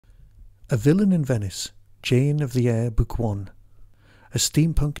A Villain in Venice, Jane of the Air, Book 1. A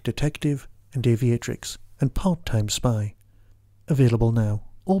steampunk detective and aviatrix and part-time spy. Available now.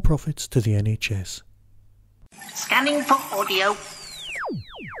 All profits to the NHS. Scanning for audio.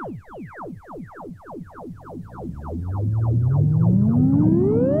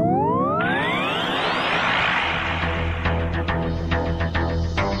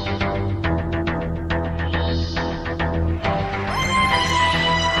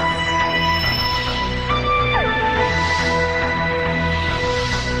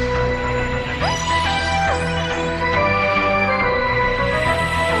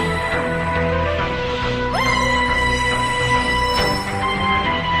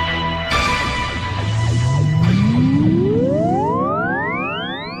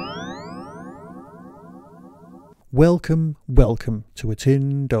 Welcome to a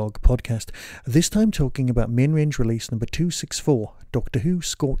Tin Dog podcast, this time talking about main range release number 264, Doctor Who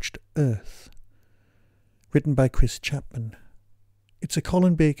Scorched Earth. Written by Chris Chapman. It's a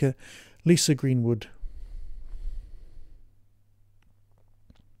Colin Baker, Lisa Greenwood,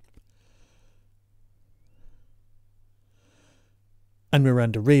 and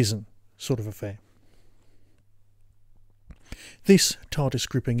Miranda Raisin sort of affair. This TARDIS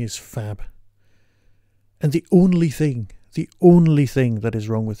grouping is fab. And the only thing that is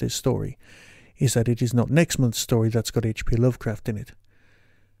wrong with this story is that it is not next month's story that's got H.P. Lovecraft in it.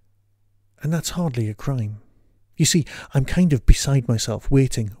 And that's hardly a crime. You see, I'm kind of beside myself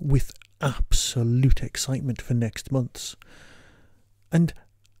waiting with absolute excitement for next month's. And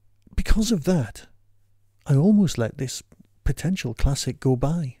because of that, I almost let this potential classic go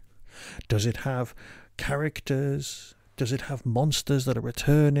by. Does it have characters? Does it have monsters that are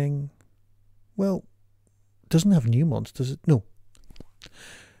returning? Well, doesn't have new monsters. No.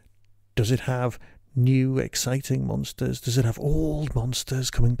 Does it have new exciting monsters? Does it have old monsters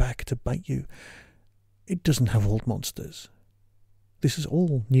coming back to bite you? It doesn't have old monsters. This is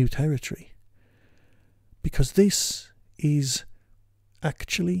all new territory. Because this is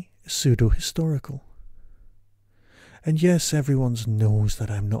actually pseudo-historical. And yes, everyone knows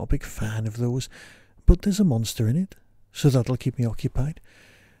that I'm not a big fan of those, but there's a monster in it, so that'll keep me occupied.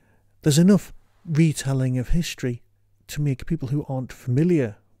 There's enough retelling of history to make people who aren't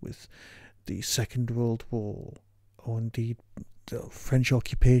familiar with the Second World War, or indeed the French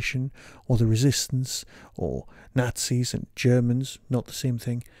occupation, or the Resistance, or Nazis and Germans, not the same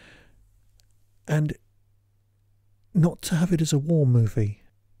thing, and not to have it as a war movie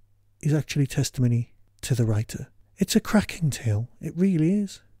is actually testimony to the writer. It's a cracking tale, it really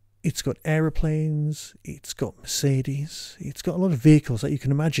is. It's got aeroplanes, it's got Mercedes, it's got a lot of vehicles that you can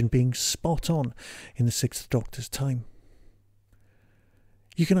imagine being spot on in the Sixth Doctor's time.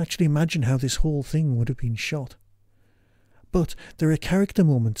 You can actually imagine how this whole thing would have been shot. But there are character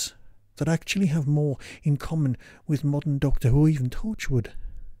moments that actually have more in common with modern Doctor Who, even Torchwood.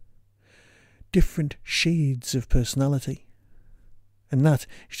 Different shades of personality. And that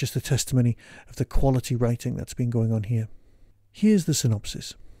is just a testimony of the quality writing that's been going on here. Here's the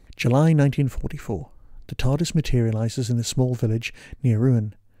synopsis. July 1944, the TARDIS materialises in a small village near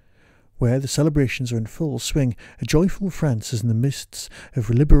Rouen, where the celebrations are in full swing. A joyful France is in the midst of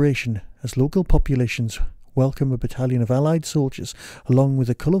liberation as local populations welcome a battalion of Allied soldiers along with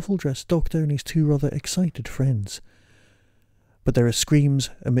a colourful dressed Doctor and his two rather excited friends. But there are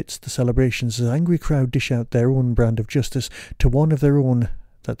screams amidst the celebrations as an angry crowd dish out their own brand of justice to one of their own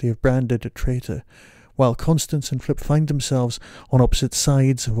that they have branded a traitor, while Constance and Flip find themselves on opposite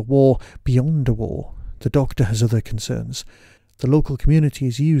sides of a war beyond a war. The Doctor has other concerns. The local community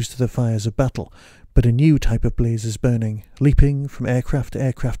is used to the fires of battle, but a new type of blaze is burning, leaping from aircraft to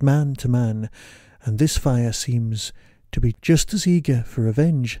aircraft, man to man, and this fire seems to be just as eager for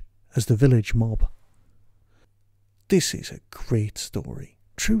revenge as the village mob. This is a great story,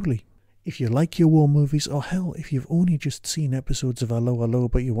 truly. If you like your war movies, or hell, if you've only just seen episodes of Hello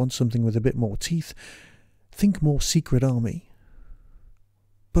but you want something with a bit more teeth, think more Secret Army.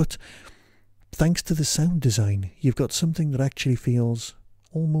 But thanks to the sound design, you've got something that actually feels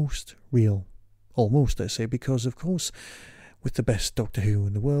almost real. Almost, I say, because of course, with the best Doctor Who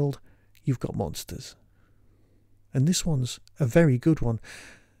in the world, you've got monsters. And this one's a very good one.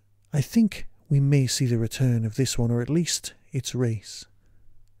 I think we may see the return of this one, or at least its race.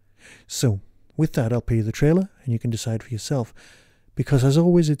 So, with that, I'll play you the trailer, and you can decide for yourself, because as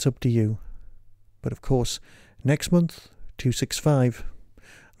always, it's up to you. But of course, next month, 265,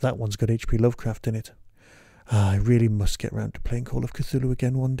 that one's got H.P. Lovecraft in it. I really must get round to playing Call of Cthulhu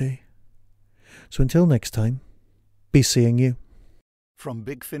again one day. So until next time, be seeing you. From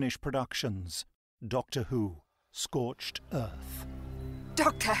Big Finish Productions, Doctor Who, Scorched Earth.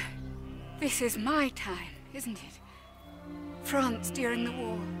 Doctor, This is my time, isn't it? France during the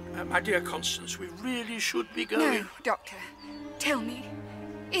war. My dear Constance, we really should be going. No, Doctor. Tell me,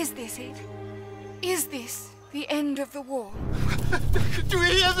 is this it? Is this the end of the war? Do you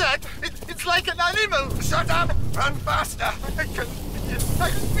hear that? It's like an animal. Shut up! Run faster! I can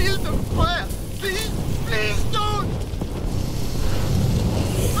feel the fire. Please don't!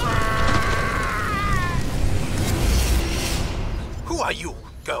 Who are you,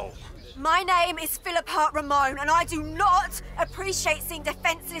 girl? My name is Philippa Rouen, and I do not appreciate seeing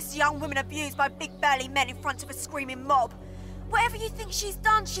defenceless young women abused by big burly men in front of a screaming mob. Whatever you think she's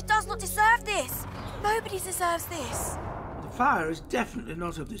done, she does not deserve this. Nobody deserves this. The fire is definitely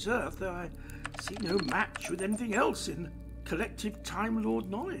not of this earth, though I see no match with anything else in collective Time Lord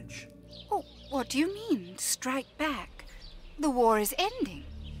knowledge. Oh, what do you mean, strike back? The war is ending.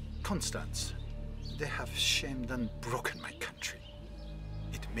 Constance, they have shamed and broken my country.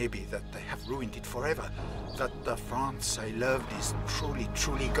 It may be that they have ruined it forever, that the France I loved is truly,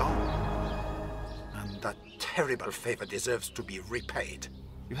 truly gone. And that terrible favor deserves to be repaid.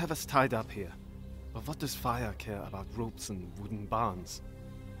 You have us tied up here. But what does fire care about ropes and wooden barns?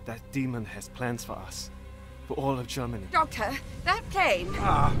 That demon has plans for us. For all of Germany. Doctor, that plane...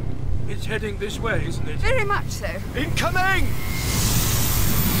 Ah, it's heading this way, isn't it? Very much so. Incoming!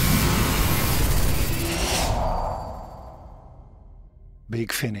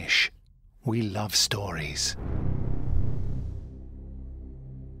 Big Finish. We love stories.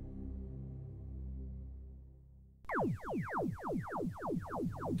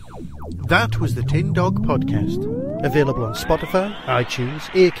 That was the Tin Dog Podcast. Available on Spotify, iTunes,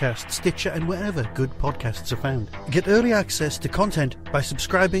 Acast, Stitcher, and wherever good podcasts are found. Get early access to content by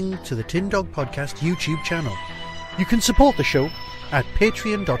subscribing to the Tin Dog Podcast YouTube channel. You can support the show at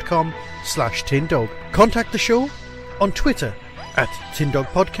patreon.com/tindog. Contact the show on Twitter at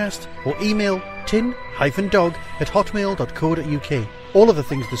tindogpodcast or email tin-dog@hotmail.co.uk. All of the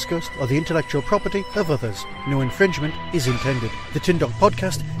things discussed are the intellectual property of others. No infringement is intended. The Tin Dog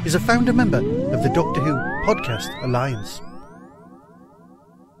Podcast is a founder member of the Doctor Who Podcast Alliance.